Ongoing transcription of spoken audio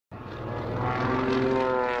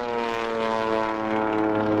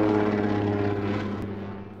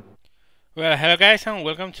Well, hello guys, and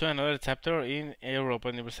welcome to another chapter in Europa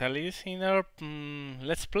Universalis in our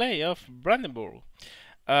Let's Play of Brandenburg.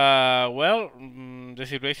 The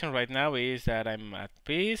situation right now is that I'm at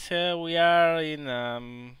peace. We are in,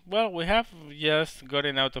 we have just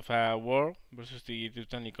gotten out of a war versus the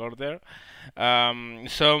Teutonic Order.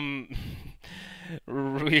 Some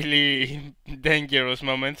really dangerous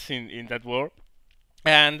moments in that war.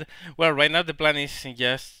 And well, right now the plan is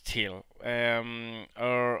just chill.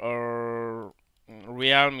 Our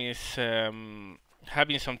realm is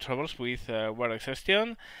having some troubles with war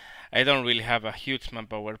exhaustion. I don't really have a huge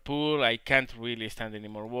manpower pool. I can't really stand any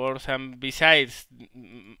more wars. And besides,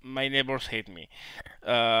 my neighbors hate me.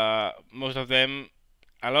 Most of them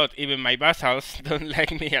a lot. Even my vassals don't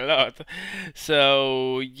like me a lot.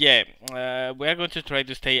 So yeah, we are going to try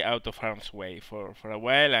to stay out of harm's way for a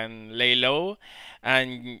while and lay low,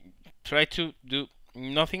 and try to do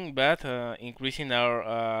nothing but increasing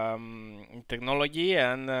our technology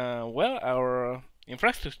and our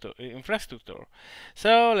infrastructure.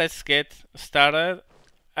 So let's get started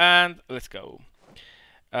and let's go.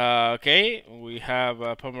 Okay, we have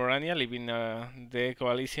Pomerania leaving the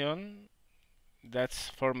coalition that's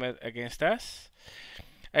formed against us.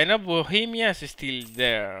 I know Bohemia is still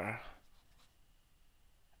there.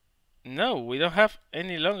 No, we don't have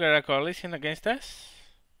any longer a coalition against us.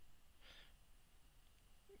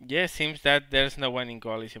 Yeah, seems that there's no one in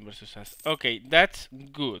coalition versus us. Okay, that's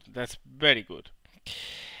good. That's very good.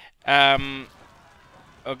 Okay,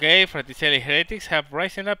 Fraticelli heretics have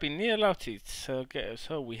risen up in Niederlausitz. Okay,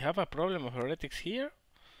 so we have a problem of heretics here?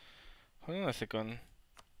 Hold on a second.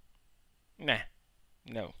 Nah,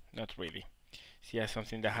 no, not really. It's just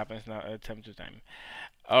something that happens now time to time.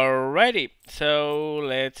 Alrighty, so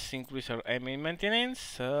let's increase our main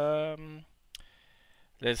maintenance.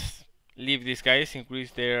 Let's leave these guys, increase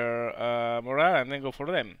their morale, and then go for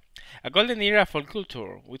them. A golden era for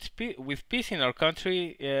culture. With peace in our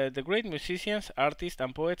country, the great musicians, artists,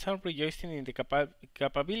 and poets are rejoicing in the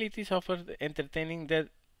capabilities of entertaining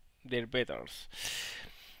their betters.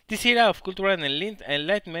 This era of cultural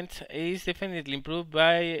enlightenment is definitely improved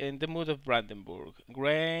by the mood of Brandenburg.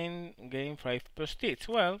 Gain 5 prestige.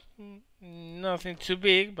 Well, nothing too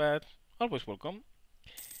big, but always welcome.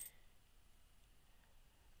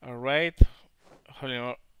 Alright.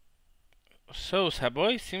 So,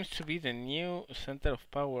 Savoy seems to be the new center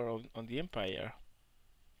of power on the empire.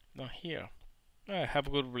 Not here. I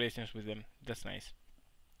have good relations with them. That's nice.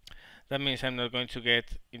 That means I'm not going to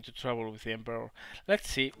get into trouble with the emperor. Let's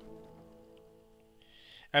see.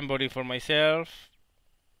 I'm voting for myself.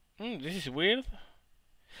 This is weird.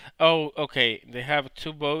 Oh, okay. They have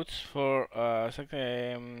 2 votes for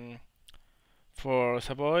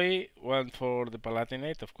Savoy, one for the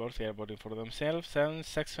Palatinate. Of course, they are voting for themselves, and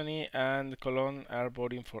Saxony and Cologne are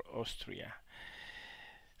voting for Austria.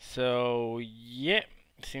 So yeah,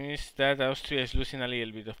 seems that Austria is losing a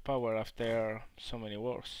little bit of power after so many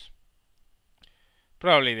wars.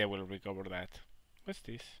 Probably they will recover that. What's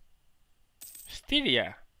this?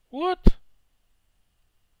 Styria. What?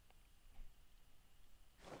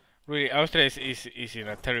 Really, Austria is in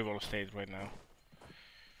a terrible state right now.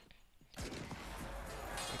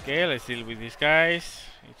 Okay, let's deal with these guys.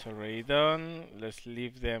 It's already done. Let's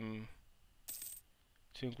leave them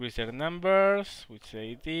to increase their numbers, which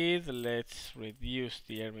they did. Let's reduce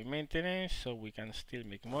the army maintenance so we can still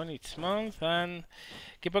make money each month and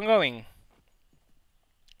keep on going.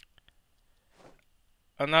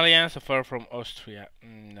 An alliance offer from Austria.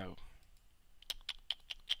 No.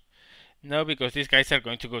 No, because these guys are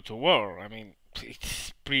going to go to war. I mean,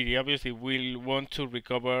 it's pretty obvious they will want to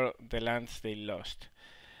recover the lands they lost.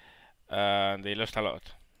 They lost a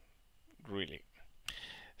lot. Really.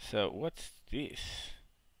 So, what's this?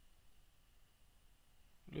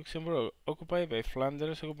 Luxembourg occupied by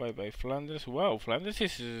Flanders, Wow, Flanders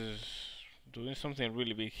is doing something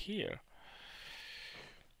really big here.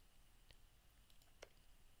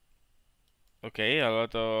 Okay, a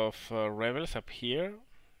lot of rebels up here.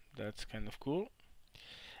 That's kind of cool.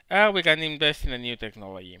 We can invest in a new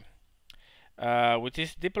technology, which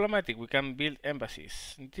is diplomatic. We can build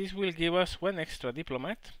embassies. This will give us 1 extra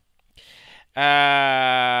diplomat,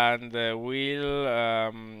 and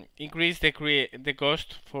will increase the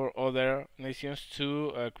cost for other nations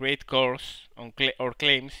to create cores or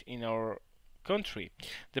claims in our country.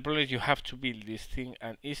 The problem is you have to build this thing,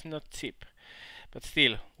 and it's not cheap, but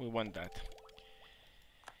still we want that.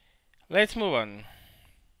 Let's move on.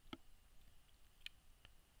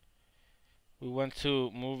 We want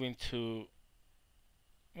to move into...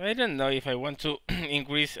 I don't know if I want to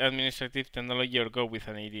increase administrative technology or go with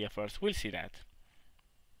an idea first. We'll see that.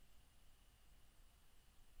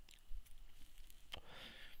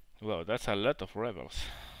 Wow, that's a lot of rebels.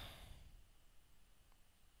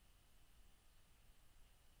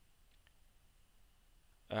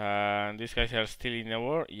 And these guys are still in the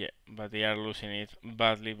war, yeah, but they are losing it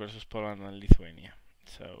badly versus Poland and Lithuania.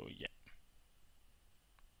 So yeah.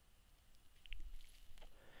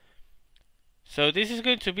 So this is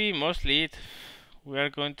going to be mostly it. We are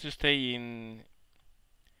going to stay in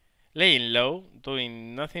laying low,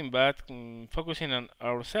 doing nothing but focusing on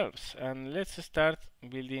ourselves. And let's start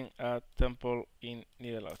building a temple in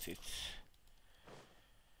Niederlausitz.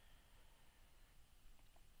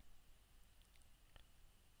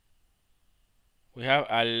 We have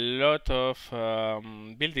a lot of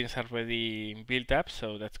buildings already built up,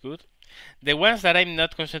 so that's good. The ones that I'm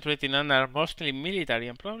not concentrating on are mostly military,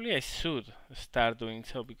 and probably I should start doing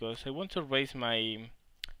so because I want to raise my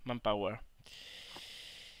manpower.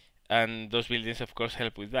 And those buildings, of course,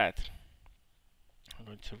 help with that. I'm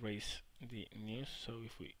going to raise the news, so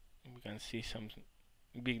if we can see some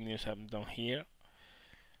big news up down here.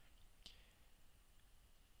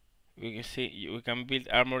 We can see we can build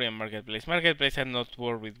armory and marketplace. Marketplace I'm not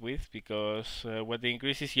worried with because what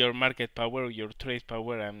increases your market power, your trade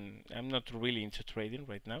power. I'm not really into trading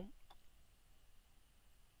right now.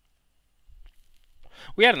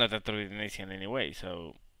 We are not a trading nation anyway,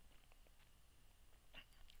 so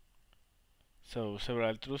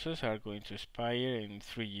several truces are going to expire in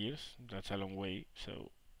 3 years. That's a long way, so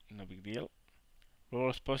no big deal.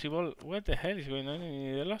 Wars possible. What the hell is going on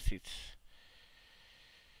in the last seats?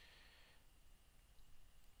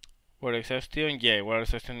 War exhaustion, yeah, war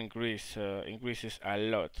exhaustion increases a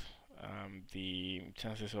lot the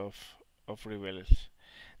chances of rebels.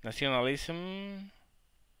 Nationalism,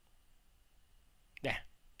 yeah,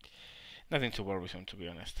 nothing too worrisome to be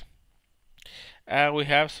honest. We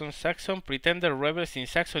have some Saxon pretender rebels in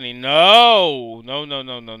Saxony. No, no, no,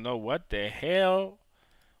 no, no, no. What the hell?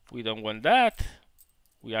 We don't want that.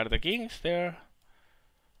 We are the kings there.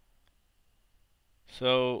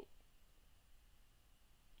 So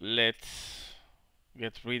let's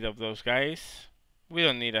get rid of those guys. We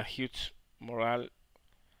don't need a huge morale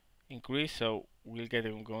increase, so we'll get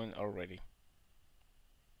them going already.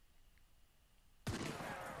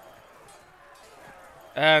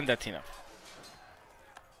 And that's enough.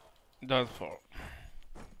 Don't fall.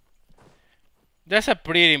 That's a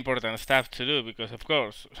pretty important stuff to do because, of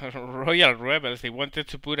course, royal rebels, they wanted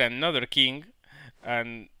to put another king,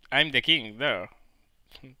 and I'm the king there.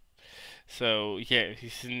 So, yeah,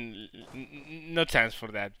 he's no chance for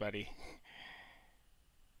that, buddy.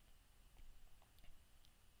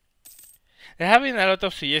 There have been a lot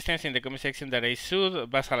of suggestions in the comment section that I should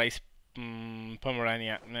vassalize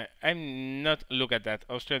Pomerania. I'm not. Look at that.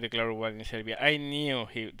 Austria declared war in Serbia. I knew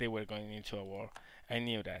they were going into a war. I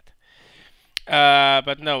knew that.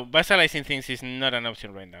 But no, vassalizing things is not an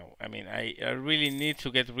option right now. I mean, I really need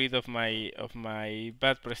to get rid of my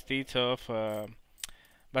bad prestige of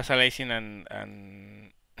vassalizing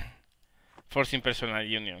and forcing personal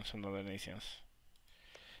unions on other nations.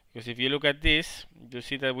 Because if you look at this, you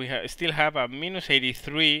see that we still have a minus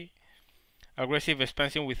 83 aggressive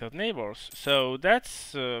expansion without neighbors. So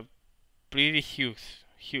that's a pretty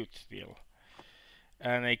huge deal.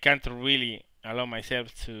 And I can't really allow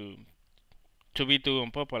myself to be too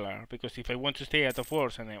unpopular, because if I want to stay out of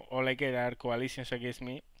wars and all I get are coalitions against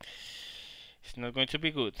me, it's not going to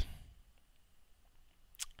be good.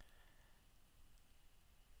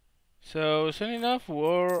 So soon enough,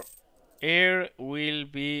 war air will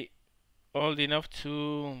be old enough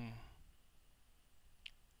to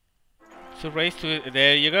raise to.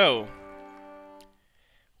 There you go.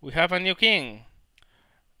 We have a new king,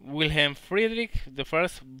 Wilhelm Friedrich I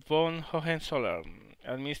von Hohenzollern.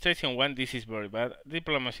 Administration 1, this is very bad.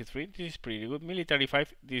 Diplomacy 3, this is pretty good. Military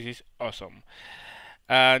 5, this is awesome.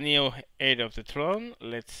 New heir of the throne,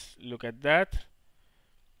 let's look at that.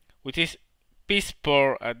 Which is piss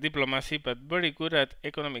poor at diplomacy, but very good at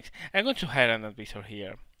economics. I'm going to hire an advisor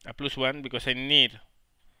here. A +1 because I need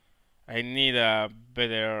a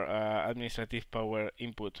better administrative power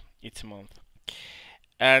input each month.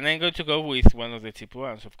 And I'm going to go with one of the cheap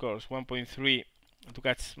ones, of course. 1.3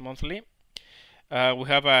 ducats monthly. We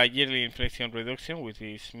have a yearly inflation reduction, which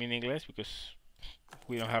is meaningless because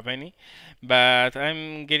we don't have any. But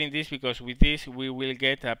I'm getting this because with this we will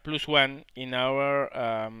get a +1 in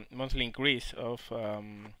our monthly increase of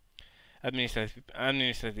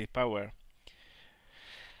administrative power.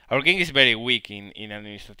 Our king is very weak in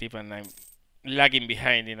administrative, and I'm lagging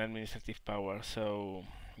behind in administrative power. So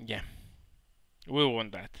yeah, we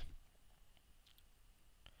want that.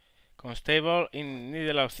 Constable in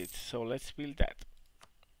Niederlausitz, so let's build that.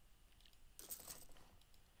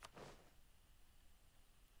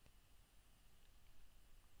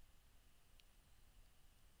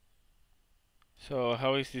 So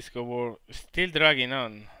how is this war still dragging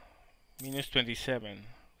on? Minus 27.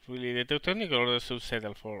 Really, the Teutonic Order should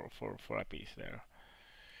settle for a peace there.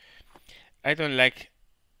 I don't like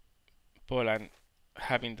Poland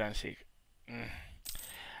having Danzig. Mm.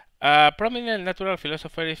 A prominent natural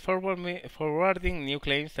philosopher is forwarding new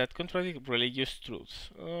claims that contradict religious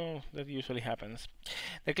truths. Oh, that usually happens.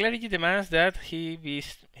 The clergy demands that he be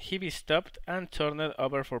stopped and turned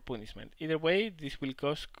over for punishment. Either way, this will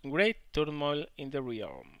cause great turmoil in the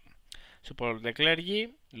realm. Support the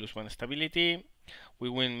clergy, lose one stability, we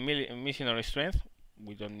win missionary strength.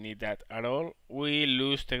 We don't need that at all. We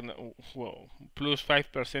lose plus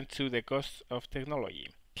 5% to the cost of technology.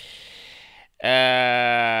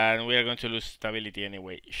 And we are going to lose stability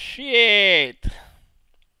anyway. Shit!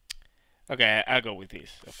 Okay, I'll go with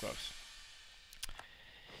this, of course.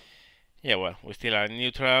 Yeah, well, we still are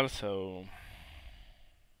neutral, so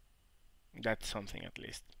that's something at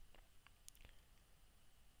least.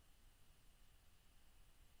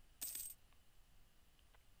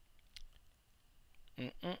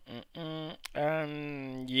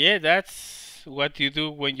 And yeah, that's what you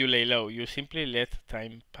do when you lay low. You simply let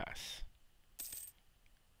time pass.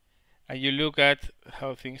 And you look at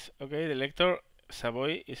how things. Okay, the elector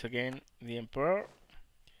Savoy is again the emperor.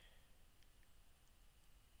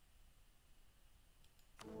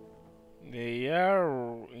 They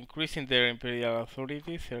are increasing their imperial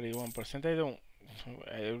authority 31%.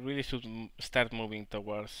 I really should start moving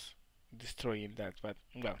towards destroying that, but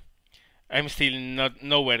well, I'm still not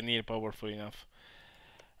nowhere near powerful enough.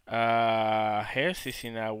 Hesse is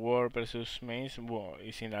in a war versus Mainz. Well,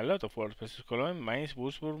 is in a lot of wars versus Cologne, Mainz,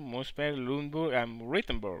 Würzburg, Musberg, Lundburg, and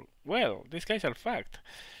Rittenberg. Well, these guys are fact.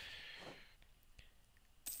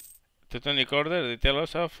 Teutonic Order, they tell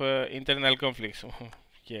us of internal conflicts.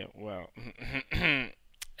 Yeah, well,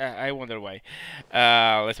 I wonder why.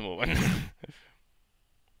 Let's move on.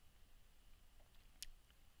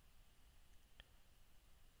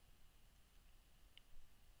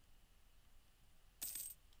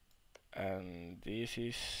 And this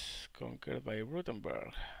is conquered by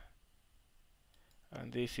Württemberg.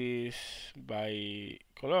 And this is by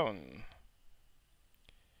Cologne.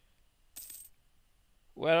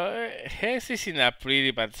 Well, Hesse is in a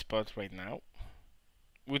pretty bad spot right now.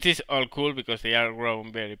 Which is all cool because they are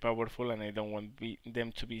growing very powerful and I don't want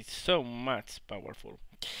them to be so much powerful.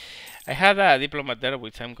 I had a diplomat there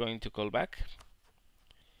which I'm going to call back.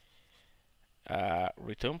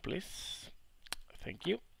 Return please. Thank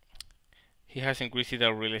you. He has increased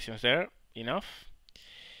our relations there enough.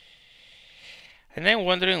 And I'm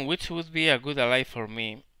wondering which would be a good ally for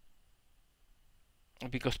me.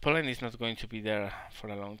 Because Poland is not going to be there for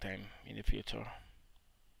a long time in the future.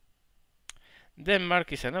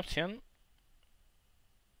 Denmark is an option.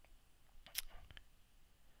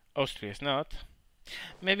 Austria is not.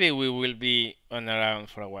 Maybe we will be on around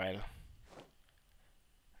for a while.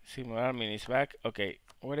 Sigmund Armin is back. Okay,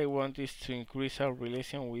 what I want is to increase our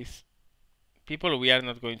relation with people we are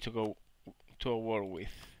not going to go to a war with.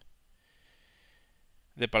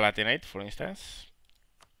 The Palatinate, for instance.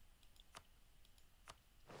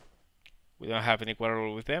 We don't have any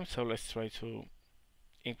quarrel with them, so let's try to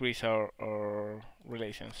increase our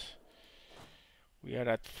relations. We are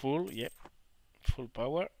at full, yep, full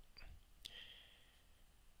power.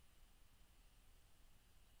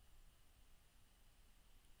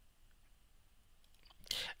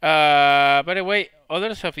 By the way,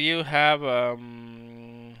 others of you have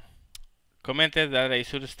commented that I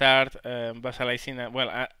should start vassalizing,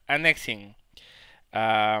 annexing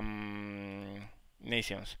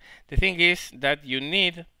nations. The thing is that you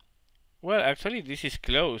need, well, actually, this is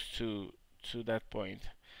close to that point.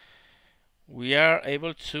 We are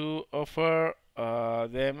able to offer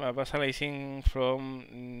them a vassalizing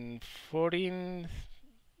from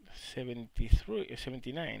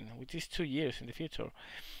 1479, which is 2 years in the future.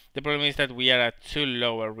 The problem is that we are at too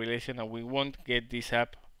low a relation and we won't get this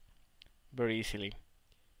up very easily.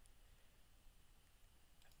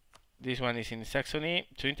 This one is in Saxony.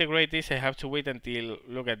 To integrate this, I have to wait until,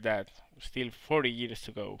 look at that, still 40 years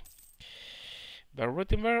to go. But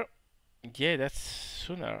Württemberg, yeah, that's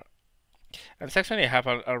sooner. And Saxony I have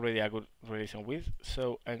already a good relation with,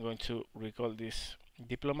 so I'm going to recall this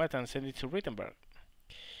diplomat and send it to Württemberg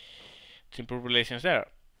to improve relations there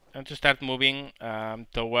and to start moving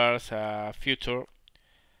towards a future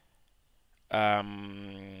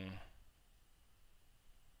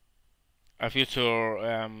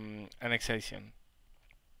annexation.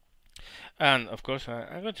 And of course,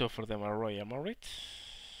 I'm going to offer them a Royal Moritz.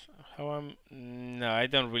 No, I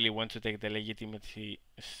don't really want to take the legitimacy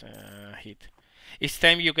hit. Each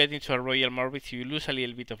time you get into a royal orbit, you lose a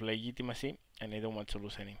little bit of legitimacy, and I don't want to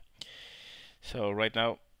lose any. So right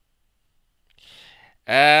now,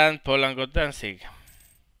 and Poland got Danzig,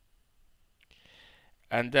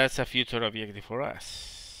 and that's a future objective for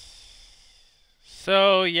us.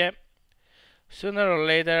 So yeah, sooner or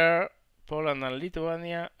later, Poland and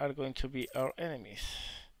Lithuania are going to be our enemies.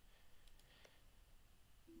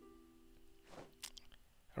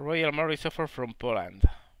 A royal marriage offer from Poland.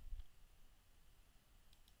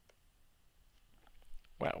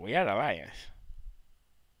 Well, we are allies.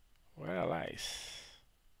 We're allies.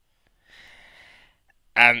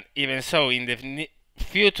 And even so, in the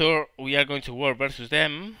future, we are going to war versus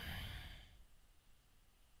them.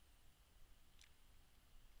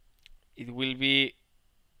 It will be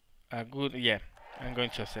a good. Yeah, I'm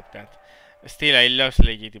going to accept that. Still, I lost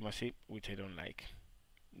legitimacy, which I don't like.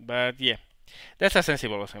 But yeah, that's a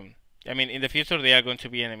sensible option. I mean, in the future, they are going to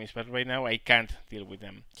be enemies, but right now, I can't deal with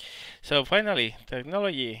them. So finally,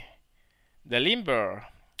 technology. The Limber.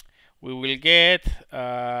 We will get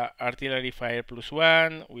artillery fire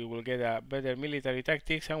 +1, we will get a better military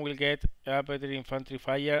tactics, and we'll get a better infantry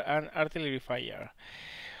fire and artillery fire.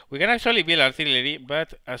 We can actually build artillery,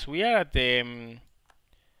 but as we are at the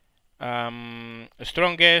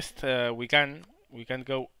strongest, we can't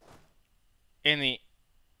go any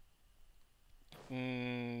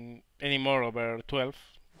more over 12.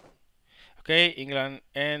 Okay, England,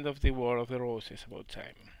 end of the War of the Roses, about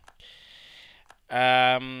time.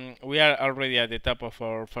 We are already at the top of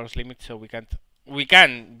our force limit, so we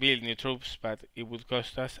can build new troops, but it would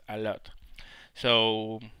cost us a lot.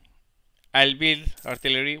 So I'll build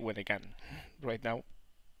artillery when I can. Right now,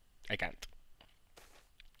 I can't.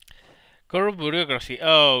 Corrupt bureaucracy.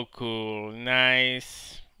 Oh, cool,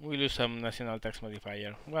 nice. We lose some national tax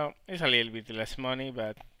modifier. Well, it's a little bit less money,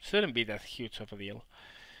 but shouldn't be that huge of a deal.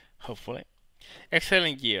 Hopefully.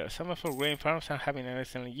 Excellent year. Some of our grain farms are having an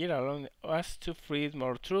excellent year, allowing us to free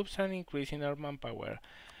more troops and increasing our manpower.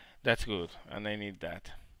 That's good, and I need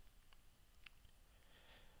that.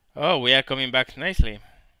 Oh, we are coming back nicely.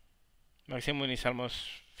 Maximum is almost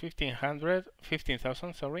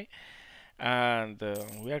 15,000, sorry, and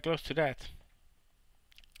we are close to that.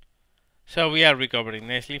 So we are recovering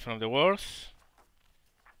nicely from the wars.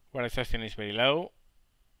 War exhaustion is very low,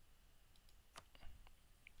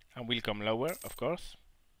 and will come lower, of course,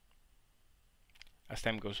 as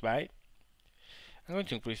time goes by. I'm going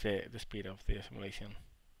to increase the speed of the simulation,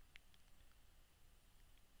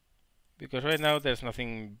 because right now there's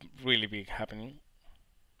nothing really big happening.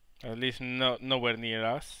 At least nowhere near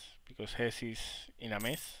us, because Hesse is in a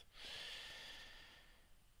mess.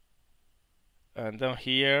 And down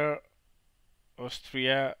here,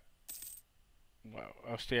 Austria. Well,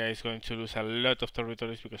 Austria is going to lose a lot of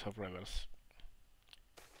territories because of rebels.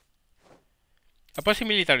 Opposing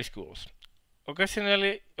military schools.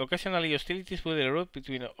 Occasionally hostilities will erupt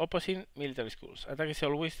between opposing military schools. Attack is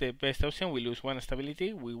always the best option. We lose 1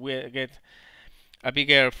 stability. We will get a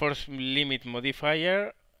bigger force limit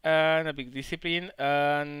modifier and a big discipline.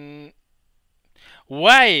 And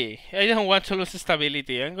why? I don't want to lose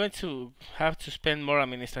stability. I'm going to have to spend more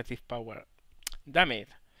administrative power. Damn it.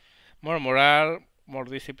 More morale, more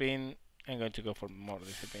discipline. I'm going to go for more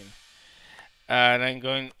discipline. And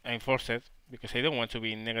I'm forced, because I don't want to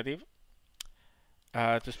be negative,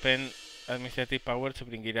 to spend administrative power to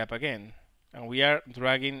bring it up again. And we are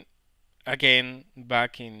dragging again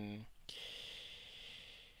back in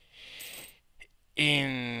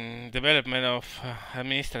development of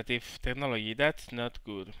administrative technology. That's not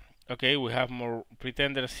good. Okay, we have more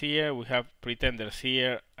pretenders here, we have pretenders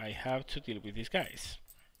here. I have to deal with these guys.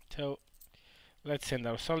 So let's send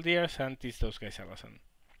our soldiers and teach those guys a lesson.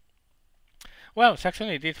 Well,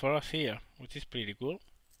 Saxony did for us here, which is pretty cool.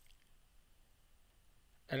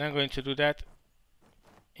 And I'm going to do that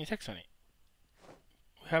in Saxony.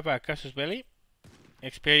 We have a casus belli.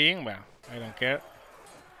 Experiencing, well, I don't care.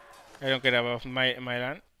 I don't care about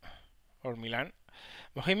Milan or Milan.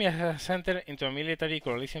 Bohemia has entered into a military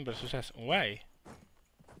coalition versus us. Why?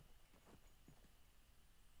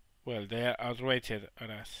 Well, they are outraged at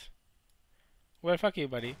us. Well, fuck you,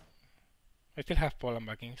 buddy. I still have Poland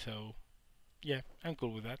backing, so yeah, I'm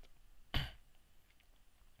cool with that.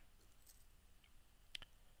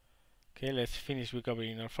 Okay, let's finish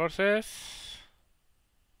recovering our forces,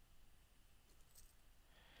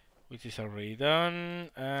 which is already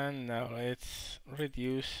done, and now let's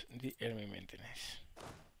reduce the enemy maintenance.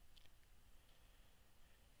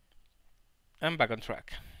 I'm back on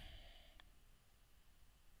track.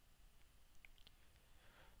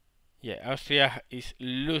 Yeah, Austria is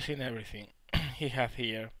losing everything he has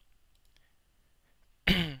here.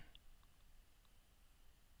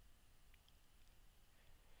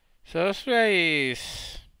 So Austria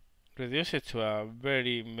is reduced to a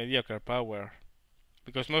very mediocre power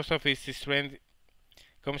because most of its strength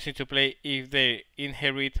comes into play if they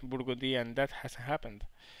inherit Burgundy, and that hasn't happened.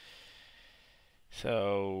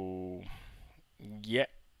 So yeah,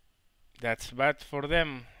 that's bad for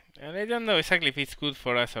them, and I don't know exactly if it's good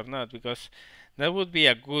for us or not because that would be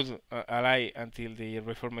a good ally until the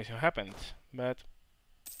reformation happens. But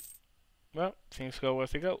well, things go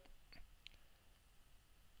as they go.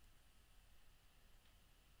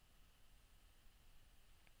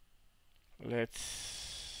 Let's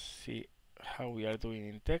see how we are doing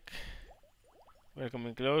in tech. We're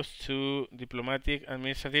coming close to diplomatic,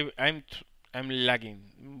 administrative. I'm lagging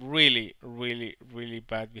really, really, really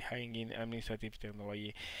bad behind in administrative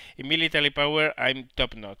technology. In military power, I'm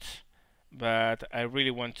top notch, but I really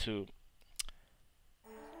want to.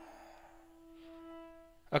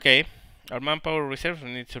 Okay, our manpower reserves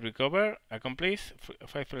need to recover. Accomplish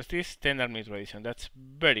 5 prestige, 10 army tradition. That's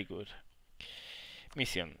very good.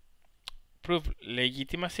 Mission: prove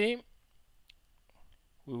legitimacy.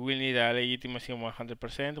 We will need a legitimacy of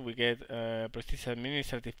 100%. We get prestige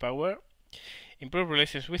administrative power. Improve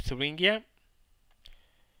relations with Thuringia.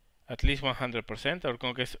 At least 100%. Or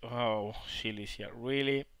conquest. Oh, Silesia.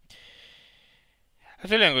 Really?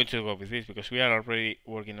 Actually, I'm going to go with this because we are already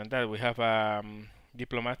working on that. We have a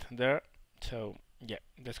diplomat there. So, yeah,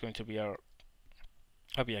 that's going to be our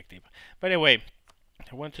objective. By the way,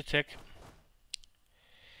 I want to check.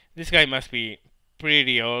 This guy must be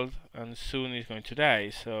pretty old and soon is going to die.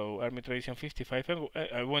 So, army tradition 55.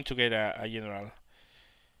 I want to get a general,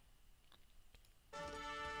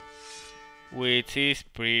 which is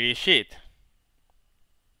pretty shit.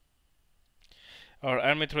 Our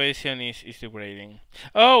army tradition is degrading.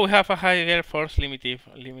 Oh, we have a higher force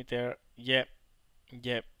limiter. Yep,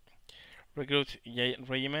 yep. Recruit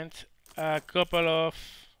regiment. A couple of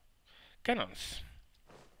cannons.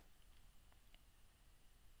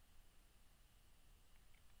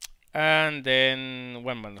 And then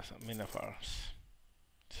one man of arms.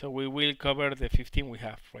 So we will cover the 15 we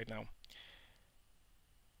have right now.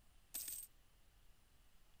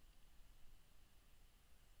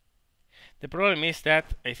 The problem is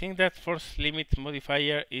that I think that force limit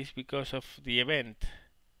modifier is because of the event.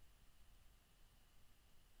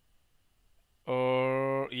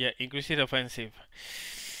 Or yeah, increased offensive.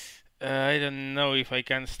 I don't know if I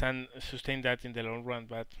can sustain that in the long run,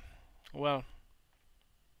 but well,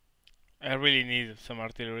 I really need some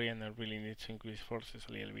artillery and I really need to increase forces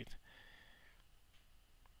a little bit.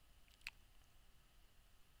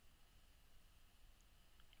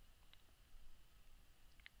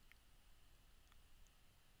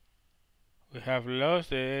 We have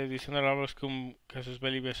lost the dishonorable cum casus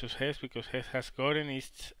belli versus Hess because Hess has gotten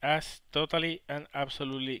its ass totally and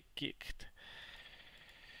absolutely kicked.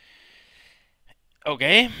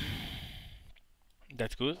 Okay,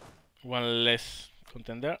 that's good. One less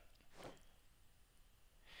contender.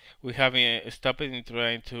 We have stopped in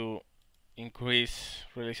trying to increase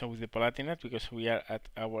relation with the Palatinate because we are at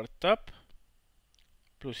our top.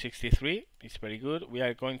 Plus 63 is very good. We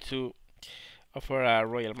are going to offer a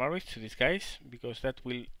royal marriage to these guys because that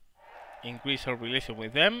will increase our relation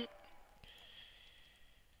with them.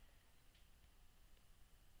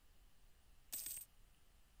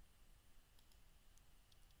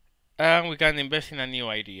 And we can invest in a new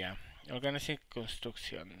idea, organizing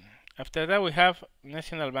construction. After that we have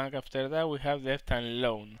National Bank. After that we have debt and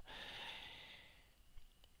loan.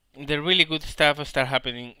 The really good stuff start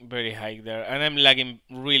happening very high there, and I'm lagging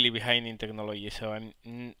really behind in technology, so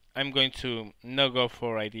I'm going to not go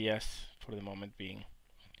for ideas for the moment being.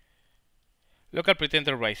 Local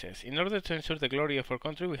pretender rises. In order to ensure the glory of our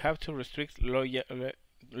country, we have to restrict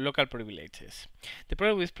local privileges. The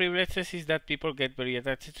problem with privileges is that people get very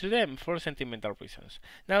attached to them for sentimental reasons.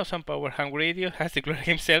 Now some power-hungry idiot has declared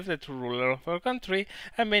himself the true ruler of our country,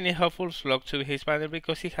 and many hopefuls flock to his banner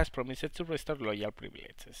because he has promised to restore loyal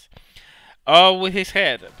privileges. Oh, with his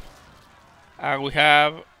head! And we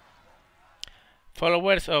have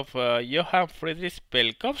followers of Johann Friedrich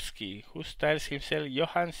Pelkowski, who styles himself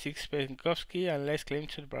Johann Six Pelkowski and lays claim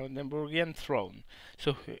to the Brandenburgian throne.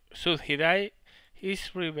 So should he die,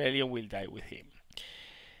 his rebellion will die with him.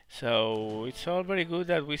 So it's all very good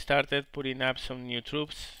that we started putting up some new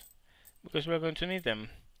troops because we're going to need them.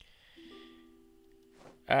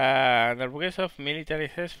 The request of military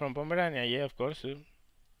heads from Pomerania, yeah, of course.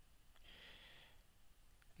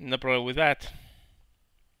 No problem with that.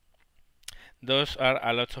 Those are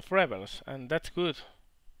a lot of rebels, and that's good.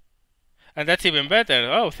 And that's even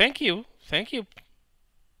better. Oh, thank you. Thank you.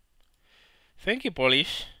 Thank you,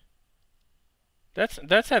 Polish.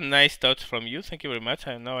 That's a nice touch from you. Thank you very much.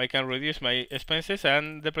 I know I can reduce my expenses,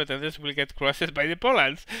 and the pretenders will get crushed by the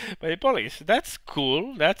Polans, by the police. That's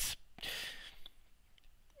cool. That's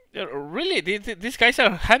really these guys are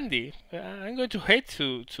handy. I'm going to hate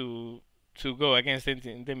to go against them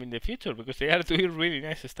in the future because they are doing really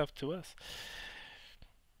nice stuff to us.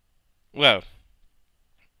 Well,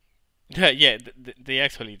 yeah, they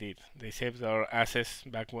actually did. They saved our asses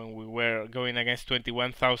back when we were going against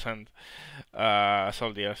 21,000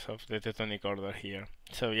 soldiers of the Teutonic Order here.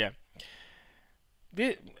 So yeah,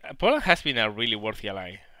 the, Poland has been a really worthy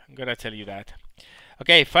ally. I'm gonna tell you that.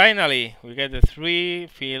 Okay, finally we get the three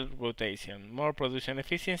field rotation, more production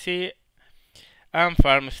efficiency, and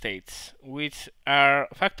farm states, which are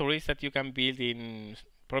factories that you can build in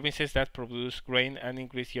provinces that produce grain and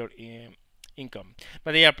increase your income,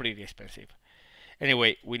 but they are pretty expensive.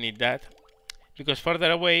 Anyway, we need that because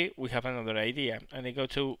further away we have another idea, and I go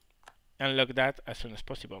to unlock that as soon as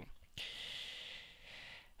possible.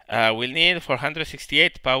 We'll need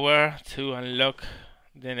 468 power to unlock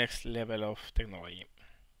the next level of technology.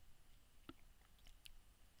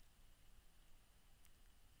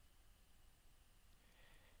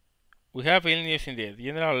 We have Vilnius indeed.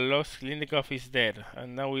 General Lindikov is dead,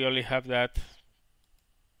 and now we only have that.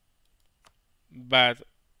 But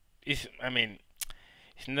I mean,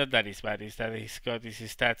 it's not that it's bad. It's that he's got his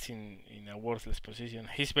stats in a worthless position.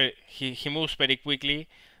 He moves very quickly,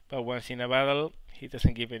 but once in a battle, he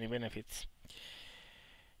doesn't give any benefits.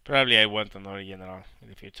 Probably I want another general in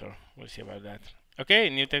the future. We'll see about that. Okay,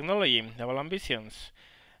 new technology, naval ambitions,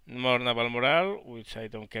 more naval morale, which I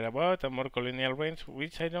don't care about, and more colonial range,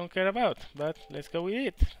 which I don't care about. But let's go with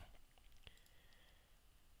it.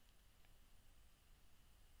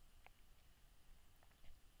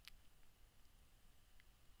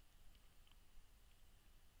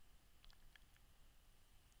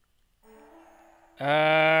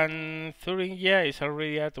 And Thuringia is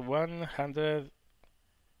already at 100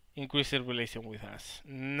 increased relation with us.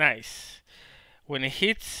 Nice. When it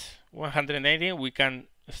hits 180, we can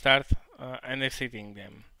start annexing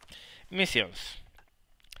them. Missions.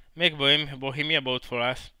 Make Bohemia vote for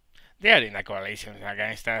us. They are in a coalition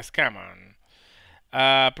against us. Come on.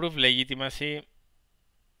 Prove legitimacy.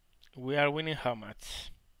 We are winning how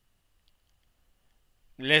much?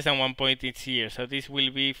 Less than 1 point each year. So this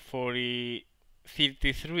will be 33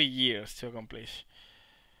 years to accomplish.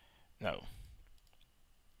 No.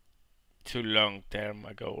 Too long term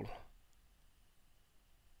a goal.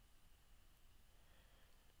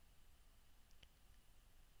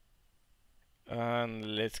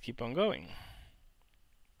 And let's keep on going.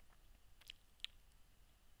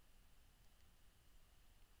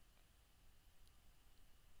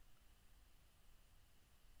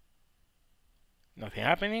 Nothing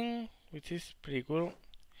happening, which is pretty cool.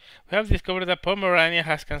 We have discovered that Pomerania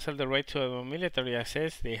has cancelled the right to a military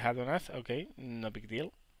access they had on us. Okay, no big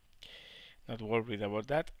deal. Not worried about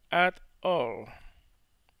that at all.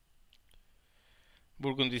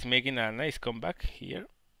 Burgundy is making a nice comeback here.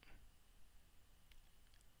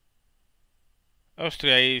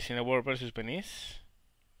 Austria is in a war versus Venice.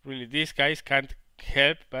 Really, these guys can't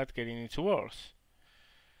help but getting into wars.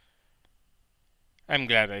 I'm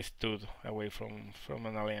glad I stood away from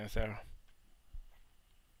an alliance there.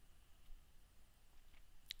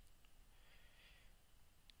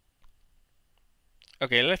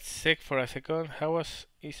 Okay, let's check for a second.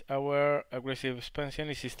 Is our aggressive expansion?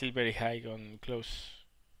 Is it still very high on close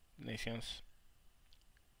nations?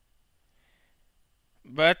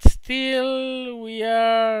 But still, we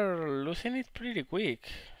are losing it pretty quick.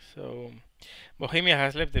 So, Bohemia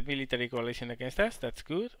has left the military coalition against us. That's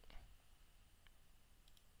good.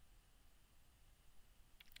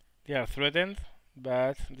 They are threatened,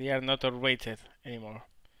 but they are not outraged anymore.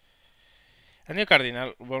 A new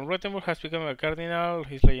cardinal. Von Rottenburg has become a cardinal.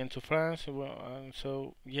 He's legend to France.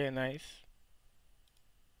 So, yeah, nice.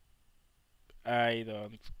 I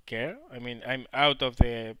don't care. I mean, I'm out of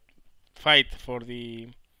the fight for the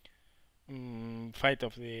fight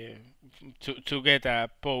of the to get a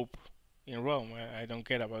pope in Rome. I don't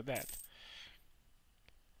care about that.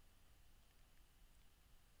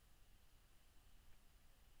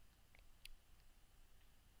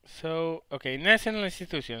 So, okay, national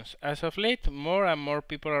institutions. As of late, more and more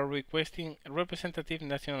people are requesting representative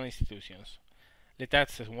national institutions. L'État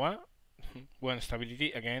c'est moi, want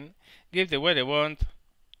stability again, give the way they want.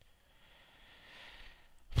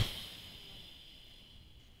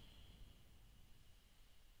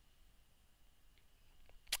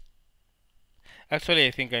 Actually,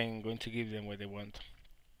 I think I'm going to give them what they want.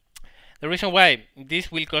 The reason why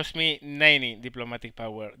this will cost me 90 diplomatic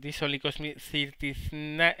power. This only cost me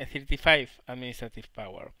 35 administrative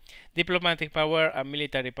power. Diplomatic power and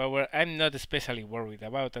military power I'm not especially worried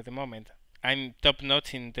about at the moment. I'm top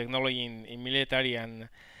notch in technology in military and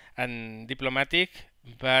diplomatic,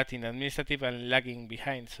 but in administrative I'm lagging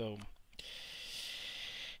behind, so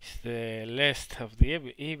it's the list of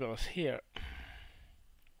the evils here.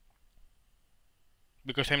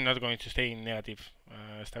 Because I'm not going to stay in negative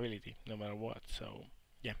stability no matter what, so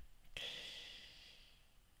yeah.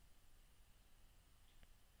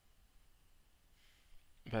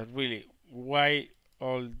 But really, why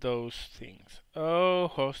all those things? Oh,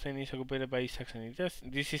 Holstein is occupied by Saxony.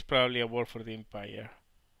 This is probably a war for the Empire.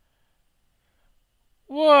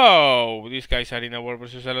 Whoa! These guys are in a war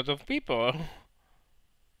versus a lot of people.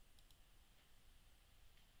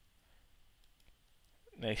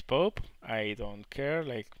 Nice Pope. I don't care,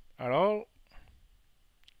 like, at all.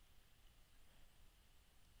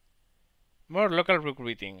 More local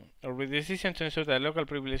recruiting. Our decision to ensure that local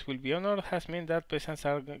privilege will be honored has meant that peasants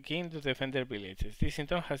are keen to defend their villages. This in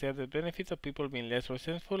turn has the added benefit of people being less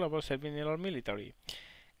resentful about serving in our military.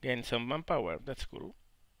 Gain some manpower, that's cool.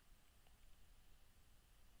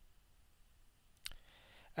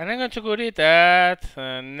 And I'm going to put it at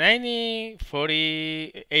 90,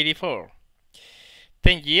 40, 84.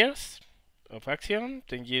 10 years of action,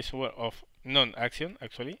 10 years of non-action,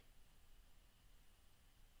 actually.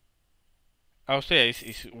 Austria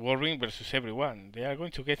is warring versus everyone. They are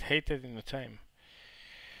going to get hated in no time.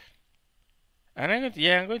 And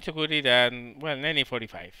I'm going to put it at, well,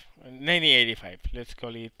 9045, 9085. Let's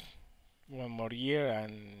call it one more year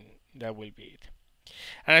and that will be it.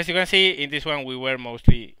 And as you can see, in this one we were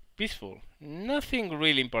mostly peaceful. Nothing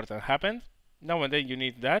really important happened. Now and then you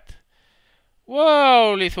need that.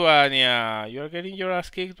 Whoa, Lithuania! You're getting your ass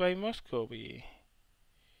kicked by Muscovy.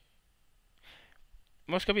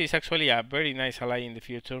 Muscovy is actually a very nice ally in the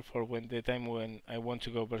future for when the time when I want to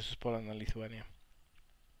go versus Poland and Lithuania.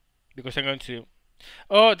 Because I'm going to...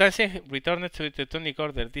 Oh, Dancing returned to the Teutonic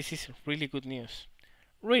Order. This is really good news.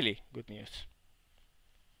 Really good news.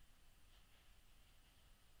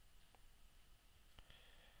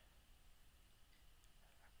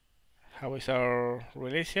 How is our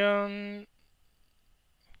relation?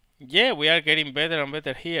 Yeah, we are getting better and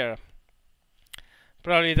better here.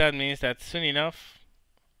 Probably that means that soon enough,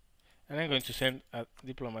 and I'm going to send a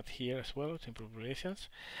diplomat here as well to improve relations.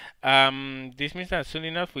 This means that soon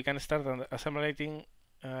enough we can start assimilating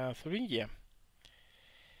Thuringia,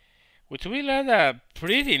 which will add a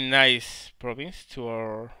pretty nice province to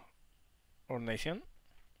our nation.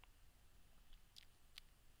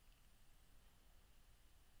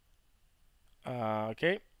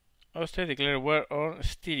 Okay, Austria declared war on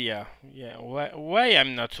Styria. Yeah, why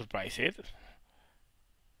I'm not surprised.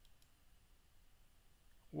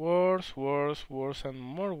 Wars, wars, wars, and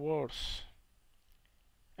more wars.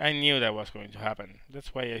 I knew that was going to happen.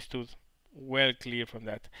 That's why I stood well clear from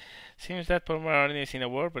that. Seems that Pomerania is in a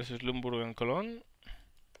war versus Limburg and Cologne.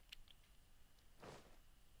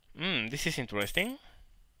 This is interesting.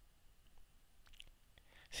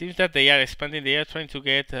 Seems that they are expanding. They are trying to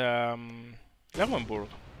get Lauenburg.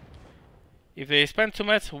 If they expand too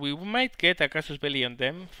much, we might get a casus belli on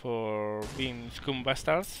them for being scum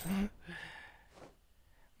bastards.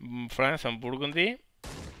 France and Burgundy,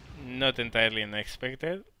 not entirely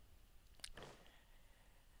unexpected.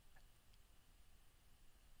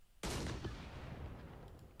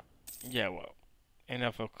 Yeah, well,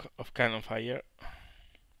 enough of cannon fire.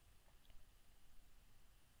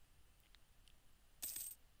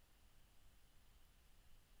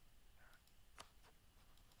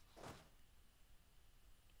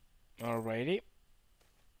 Alrighty.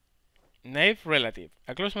 Knave relative.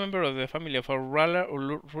 A close member of the family of our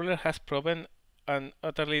ruler has proven and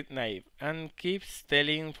utterly naive and keeps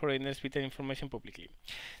telling foreigners vital information publicly.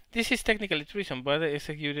 This is technically treason, but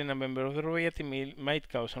executing a member of the royalty might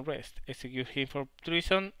cause unrest. Execute him for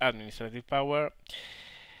treason, administrative power,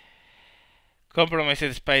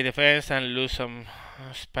 compromise spy defense, and lose some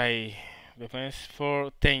spy defense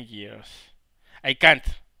for 10 years. I can't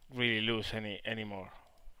really lose anymore.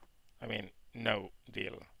 I mean, no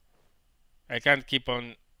deal. I can't keep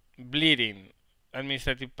on bleeding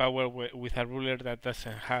administrative power with a ruler that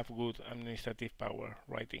doesn't have good administrative power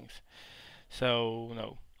ratings.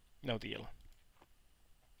 So no deal.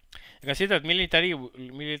 You can see that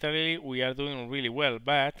militarily we are doing really well,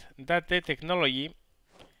 but that the technology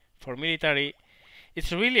for military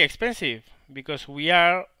it's really expensive because we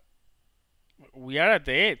are at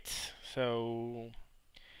the edge. So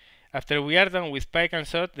after we are done with pike and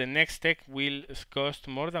shot, the next tech will cost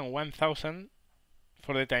more than 1,000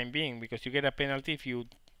 for the time being, because you get a penalty if you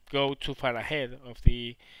go too far ahead of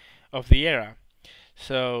the era.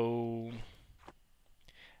 So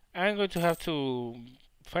I'm going to have to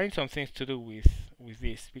find some things to do with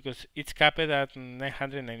this, because it's capped at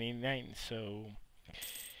 999. So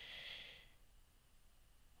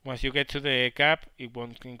once you get to the cap, it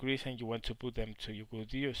won't increase, and you want to put them to your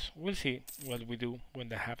good use. We'll see what we do when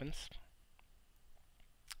that happens.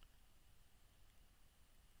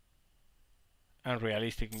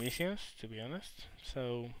 Unrealistic missions, to be honest.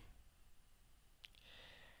 So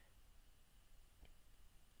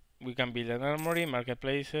we can build an armory,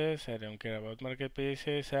 marketplaces. I don't care about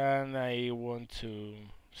marketplaces, and I want to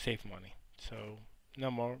save money. So no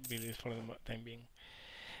more buildings for the time being.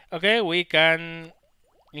 Okay, we can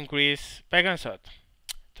increase pack and shot.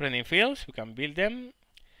 Training fields, we can build them.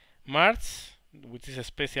 Marts, which is a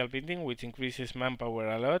special building which increases manpower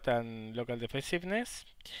a lot and local defensiveness,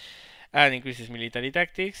 and increases military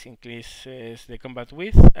tactics, increases the combat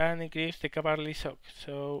width, and increases the cavalry shock.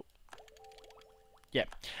 So yeah,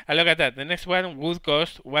 and look at that. The next one would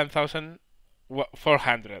cost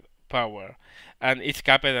 1,400 power, and it's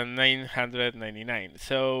capped at 999.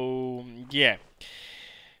 So yeah,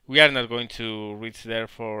 we are not going to reach there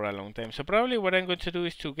for a long time. So probably what I'm going to do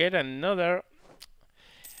is to get another.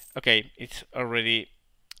 Okay, it's already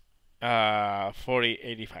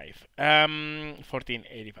 1485.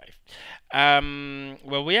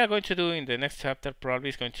 What we are going to do in the next chapter probably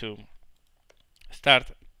is going to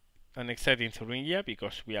start annexing Thuringia,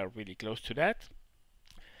 because we are really close to that.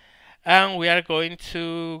 And we are going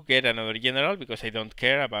to get another general, because I don't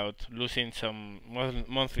care about losing some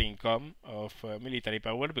monthly income of military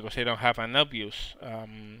power, because I don't have an obvious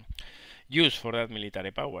use for that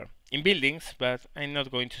military power in buildings, but I'm not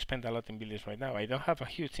going to spend a lot in buildings right now. I don't have a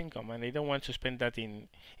huge income, and I don't want to spend that in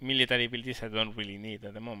military buildings I don't really need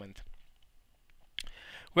at the moment.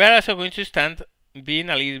 We are also going to start being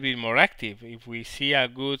a little bit more active if we see a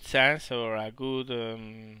good chance or a good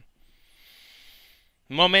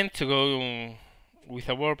moment to go with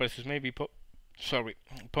a war versus maybe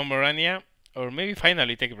Pomerania, or maybe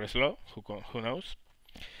finally take Breslau. Who knows?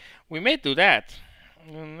 We may do that.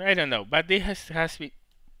 I don't know, but this has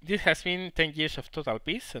been 10 years of total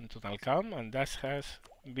peace and total calm, and that has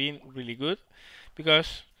been really good,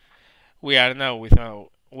 because we are now with no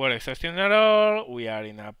war exhaustion at all. We are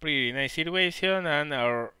in a pretty nice situation, and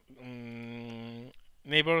our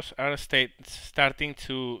neighbors are starting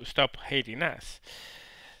to stop hating us.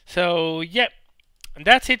 So yeah,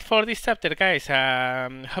 that's it for this chapter, guys.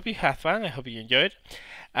 Hope you had fun. I hope you enjoyed.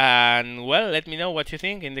 And well, let me know what you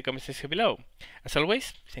think in the comment section below. As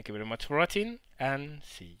always, thank you very much for watching, and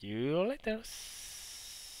see you later.